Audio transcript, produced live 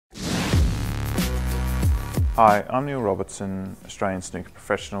Hi, I'm Robertson, Australian snooker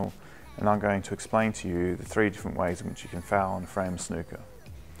professional, and I'm going to explain to you the 3 different ways in which you can foul on a frame of snooker.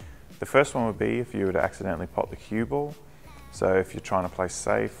 The first one would be if you were to accidentally pot the cue ball. So if you're trying to play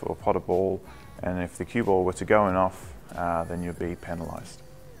safe or pot a ball, and if the cue ball were to go in off, then you'd be penalised.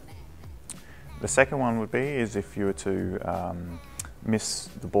 The second one would be is if you were to miss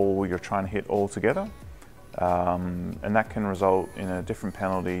the ball you're trying to hit altogether. And that can result in a different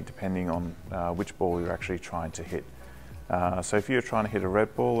penalty depending on which ball you're actually trying to hit. So if you're trying to hit a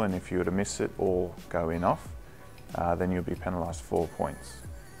red ball and if you were to miss it or go in off, then you'll be penalised 4 points.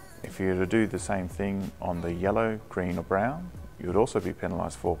 If you were to do the same thing on the yellow, green or brown, you would also be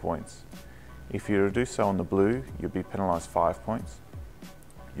penalised 4 points. If you were to do so on the blue, you'd be penalised 5 points.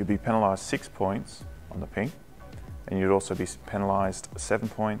 You'd be penalised 6 points on the pink, and you'd also be penalised 7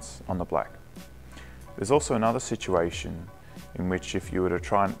 points on the black. There's also another situation in which if you were to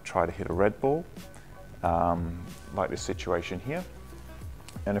try to hit a red ball, like this situation here,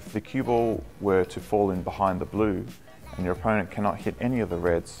 and if the cue ball were to fall in behind the blue and your opponent cannot hit any of the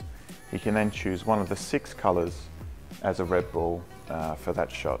reds, he can then choose one of the 6 colours as a red ball for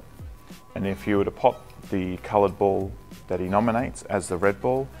that shot. And if you were to pot the coloured ball that he nominates as the red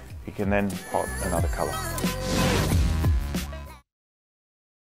ball, he can then pot another colour.